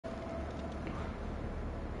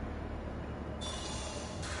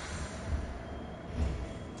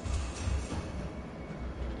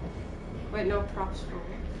but no props for it.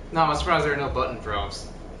 No, I'm surprised there are no button props.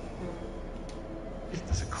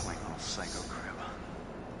 That's a quaint little psycho crib.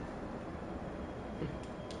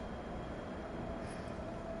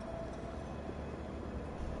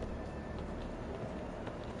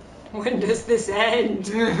 When does this end?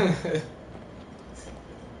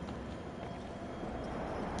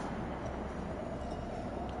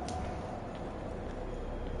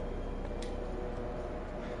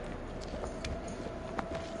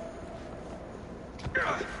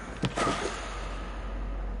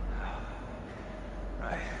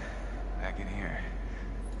 Right. Back in here.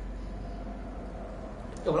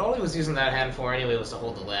 Yeah, but all he was using that hand for anyway was to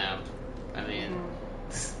hold the lamp. I mean,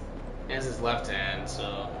 it's his left hand,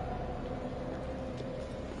 so.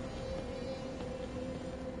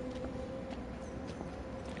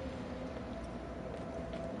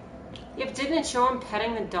 Yeah, but didn't it show him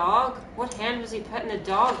petting the dog? What hand was he petting the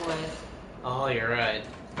dog with? Oh, you're right.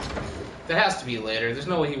 That has to be later. There's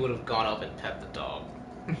no way he would have gone up and pet the dog.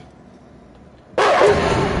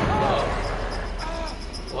 Oh.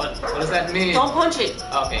 What does that mean? Don't punch it!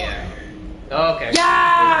 Okay, yeah. Okay.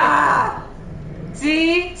 Yeah!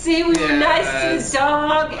 See? We were nice to the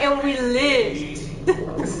dog and we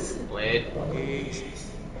lived. Wait.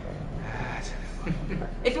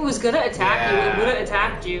 If it was gonna attack you, it would have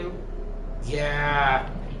attacked you. Yeah.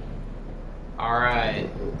 Alright.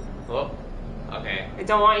 Whoop. Okay. I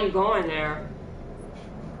don't want you going there.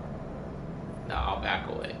 No, I'll back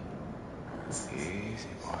away. Easy,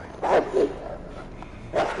 boy.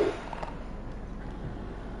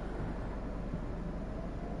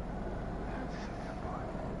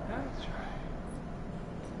 That's right.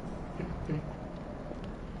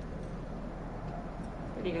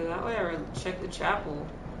 Did you go that way or check the chapel?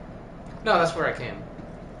 No, that's where I came.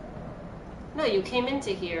 No, you came into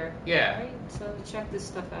here. Yeah. Right? So check this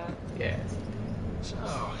stuff out. Yeah. So,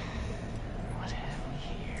 what have we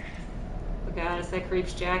here? Oh god, it's that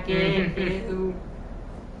creep's jacket. Ew.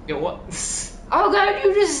 Yo, what? Oh god,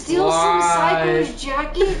 you just steal some Why? psycho's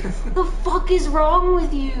jacket? The fuck is wrong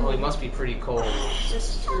with you? Oh, he must be pretty cold.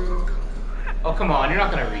 That's true. Oh, come on, you're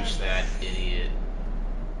not gonna reach that, idiot.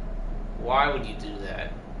 Why would you do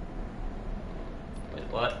that? Wait,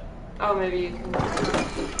 what? Oh, maybe you can.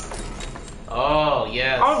 Oh,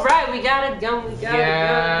 yes. Alright, we got a gun, we got a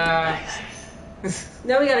Yeah. gun.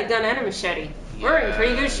 Now we got a gun and a machete. We're in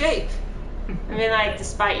pretty good shape. I mean, like,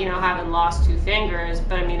 despite, having lost 2 fingers,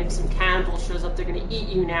 but I mean, if some cannibal shows up, they're gonna eat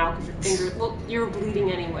you now because your fingers, well, you're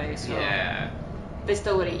bleeding anyway, so. Yeah. They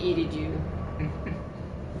still would have eaten you.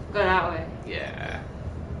 Go that way. Yeah.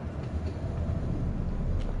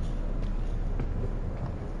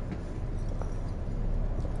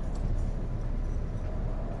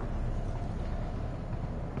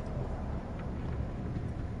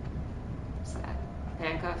 What's that?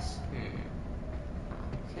 Handcuffs?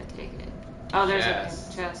 Hmm. Can't take it. Oh, there's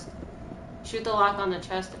Chest. a chest. Shoot the lock on the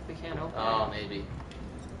chest if we can't open Oh, it. maybe.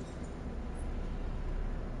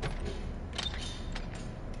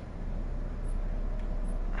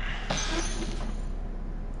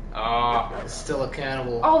 Oh, it's still a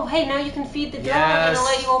cannibal. Oh, hey, now you can feed the dog and Yes. it'll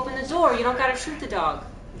let you open the door. You don't gotta shoot the dog.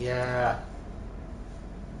 Yeah.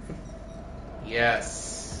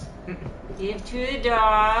 Yes. Give to the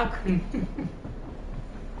dog.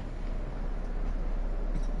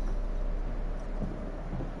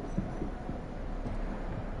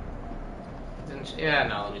 Yeah,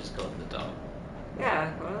 no, let me just go with the dog.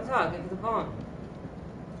 Yeah, go to the dog. Give it the bone.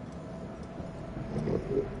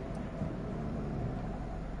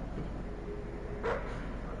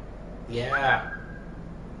 Yeah.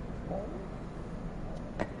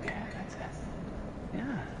 Yeah, that's it.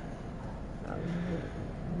 Yeah.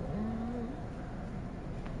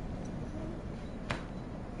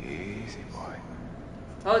 Easy, boy.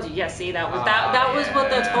 Told you. Yeah, see, that was Oh, that was what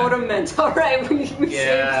the yeah. totem meant. All right, we saved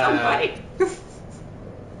Yeah. somebody.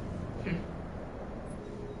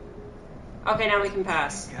 Okay, now we can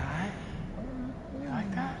pass. Guy? You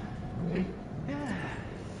like that? Yeah.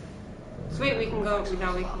 Sweet, we can go.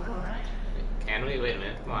 Now we can go. Can we? Wait a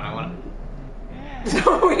minute. Come on, I want to.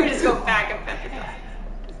 So we just go back and back.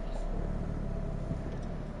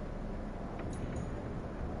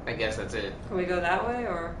 I guess that's it. Can we go that way,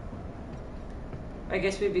 or? I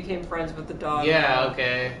guess we became friends with the dog. Yeah,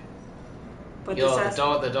 okay. But Yo, this the has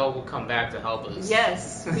dog will come back to help us.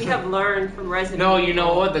 Yes, we have learned from Resident No, Evil. you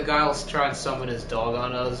know what? The guy will try and summon his dog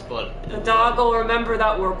on us, but... The dog will remember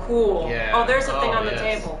that we're cool. Yeah. Oh, there's a thing Oh, on the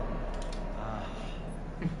yes. table.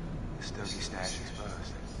 Stogie stash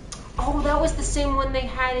exposed. Oh, that was the same one they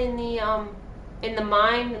had in the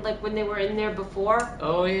mine, like when they were in there before.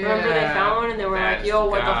 Oh, yeah. Remember they found one and they were like, That's yo,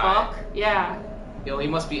 what the guy. fuck? Yeah. Yo, he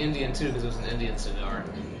must be Indian too, because it was an Indian cigar.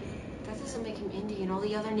 That doesn't make him Indian. All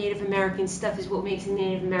the other Native American stuff is what makes him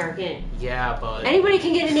Native American. Yeah, but... Anybody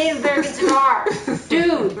can get a Native American cigar!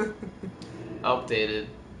 Dude! Updated.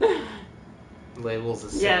 Labels the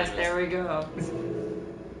same. Yes, there we go.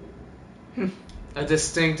 A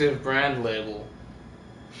distinctive brand label.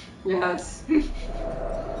 Yes.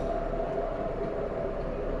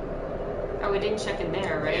 Oh, we didn't check in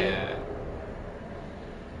there, right? Yeah.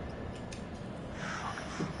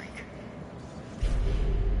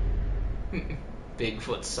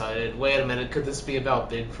 Bigfoot sighted. Wait a minute, could this be about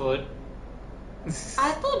Bigfoot?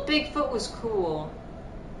 I thought Bigfoot was cool.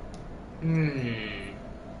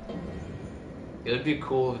 It would be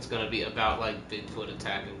cool if it's gonna be about, like, Bigfoot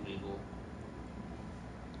attacking people.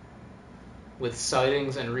 With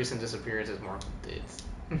sightings and recent disappearances marked with dates.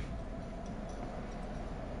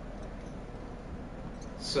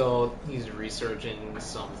 So, he's researching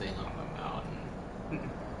something on the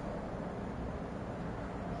mountain.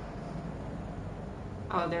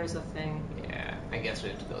 Oh, there's a thing. Yeah, I guess we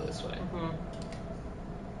have to go this way.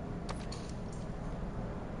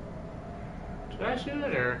 Should I shoot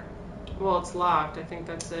it, or...? Well, it's locked. I think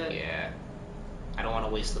that's it. Yeah. I don't want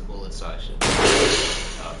to waste the bullet, so I should...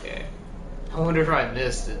 Okay. I wonder if I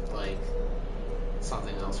missed it, like...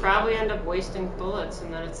 something else. Probably end up wasting bullets,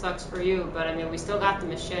 and then it sucks for you. But, I mean, we still got the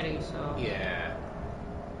machete, so... Yeah.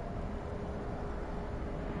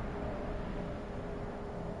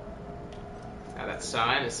 Now that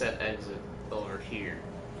sign is set exit over here.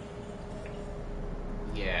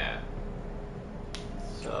 Yeah.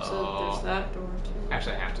 So there's that door, too.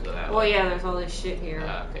 Actually, I have to go that way. Well, yeah, there's all this shit here.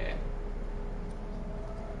 Okay.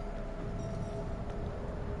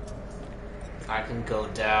 I can go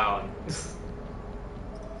down.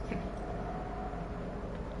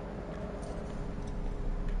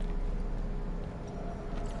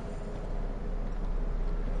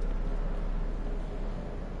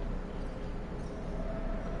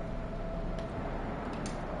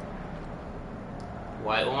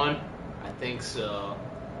 White one? I think so.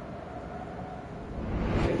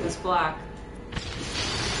 I think it's black.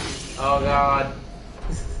 Oh god.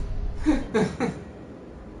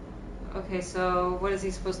 Okay, so what is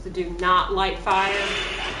he supposed to do? Not light fire?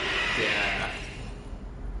 Yeah.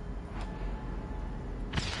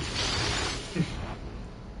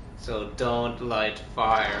 So don't light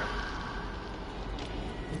fire.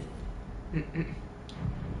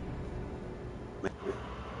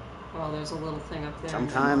 Oh, there's a little thing up there.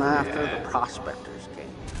 Sometime after, the prospectors came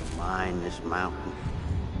to mine this mountain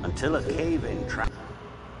until a cave-in trap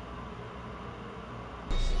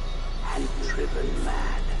and driven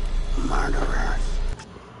mad murderers.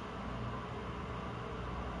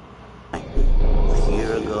 A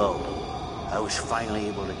year ago, I was finally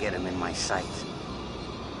able to get him in my sights.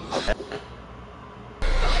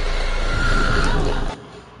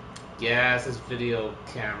 Yeah, it's this video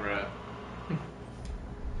camera.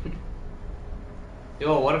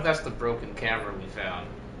 Yo, what if that's the broken camera we found?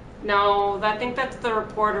 No, I think that's the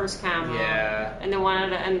reporter's camera. Yeah. And they wanted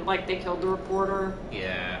to, and like they killed the reporter.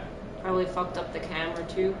 Yeah. Probably fucked up the camera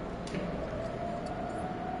too.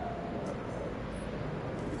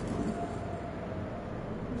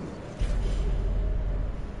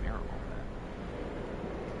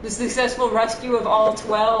 The successful rescue of all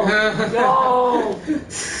 12. Yo!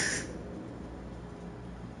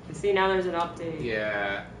 See, now there's an update.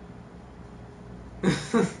 Yeah.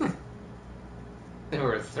 There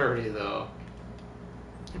were 30 though.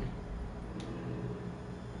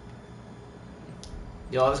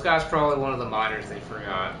 Yo, this guy's probably one of the miners they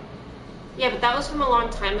forgot. Yeah, but that was from a long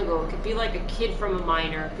time ago. It could be like a kid from a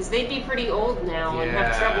miner, because they'd be pretty old now and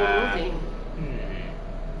have trouble moving.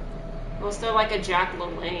 Unless they're like a Jack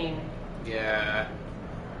LaLanne. Yeah.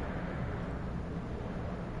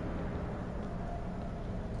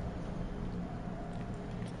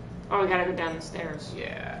 Oh, we gotta go down the stairs.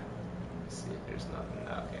 Yeah. Let's see if there's nothing.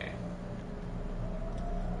 Okay.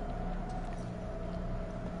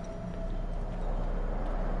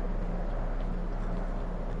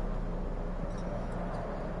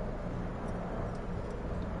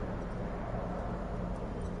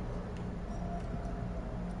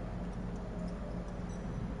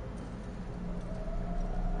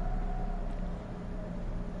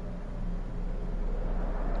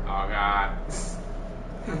 Oh god.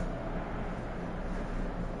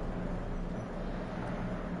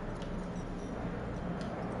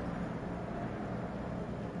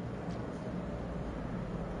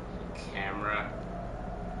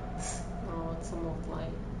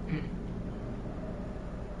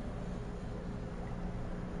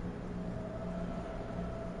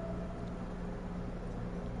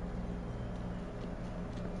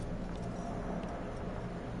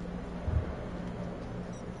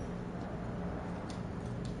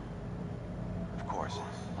 doors.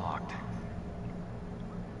 Locked.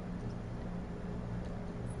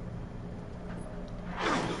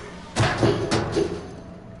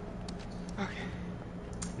 Okay.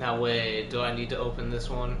 Now wait, do I need to open this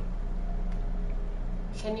one?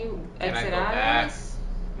 Can you Can I exit go out back? of this?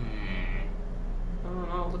 I don't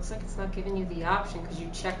know. It looks like it's not giving you the option because you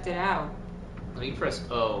checked it out. Let me press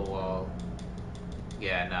O. Well,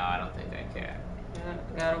 yeah, no, I don't think I can. Yeah,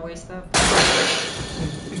 gotta waste that.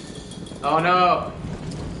 Oh no!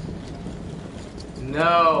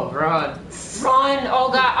 No, run! Run!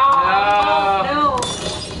 Oh god! Oh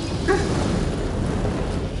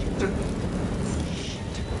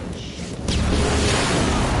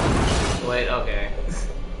no! Wait, okay.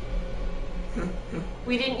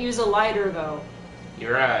 We didn't use a lighter though.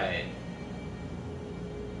 You're right.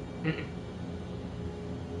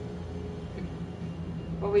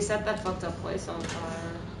 Well, we set that fucked up place on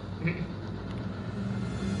fire.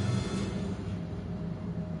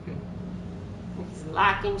 He's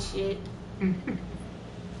locking shit.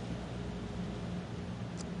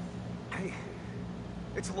 Hey,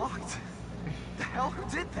 it's locked. The hell? Who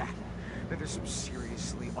did that? There's some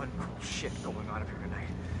seriously uncool shit going on up here tonight.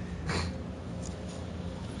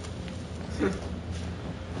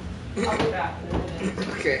 I'll be back in a minute.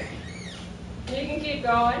 Okay. You can keep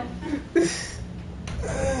going. I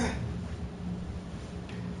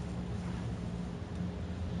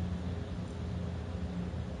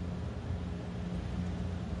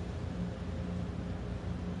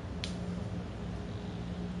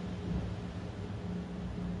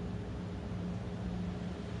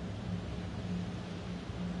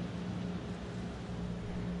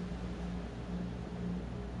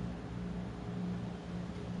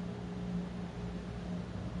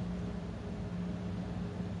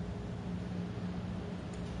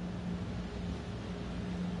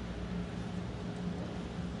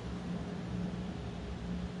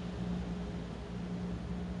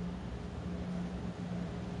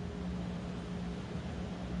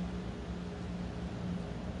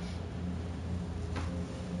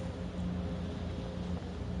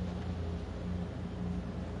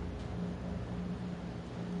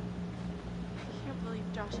can't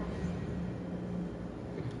believe Josh.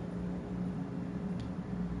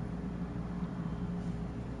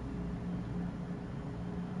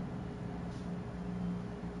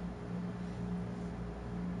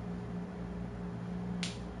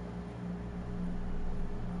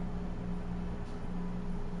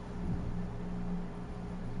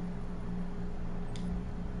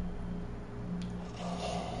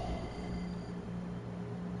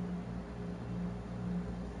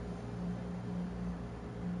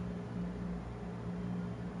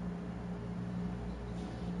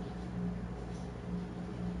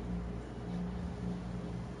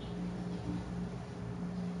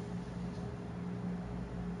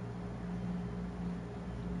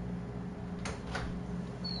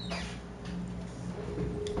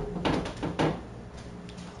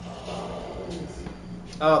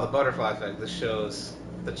 Oh, the butterfly effect. This shows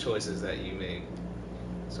the choices that you make.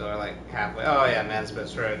 So I like halfway. Oh yeah, man's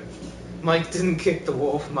best friend. Mike didn't kick the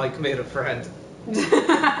wolf. Mike made a friend.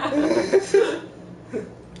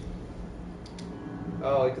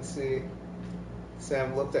 Oh, you can see.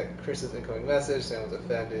 Sam looked at Chris's incoming message. Sam was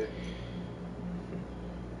offended.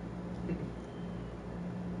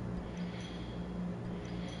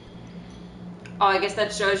 Oh, I guess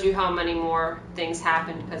that shows you how many more things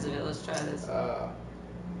happen because of it. Let's try this.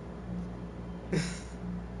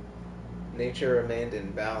 Nature remained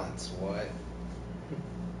in balance. What?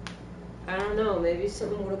 I don't know. Maybe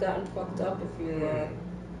something would have gotten fucked up if you.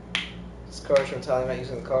 Scars from telling Matt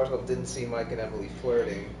using the coloscope didn't see Mike and Emily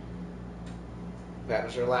flirting. Matt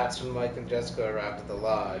was relaxed when Mike and Jessica arrived at the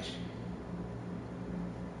lodge.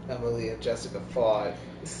 Emily and Jessica fought.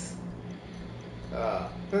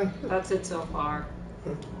 That's it so far.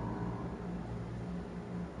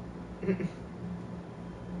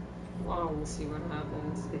 Well, we'll see what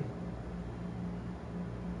happens.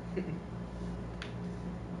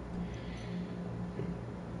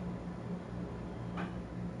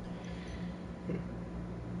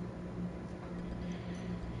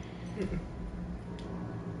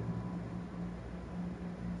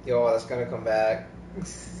 Yo, that's gonna come back.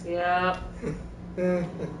 Yeah.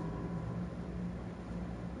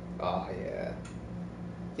 Oh, yeah.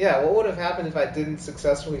 Yeah, what would have happened if I didn't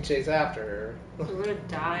successfully chase after her? You would have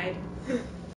died.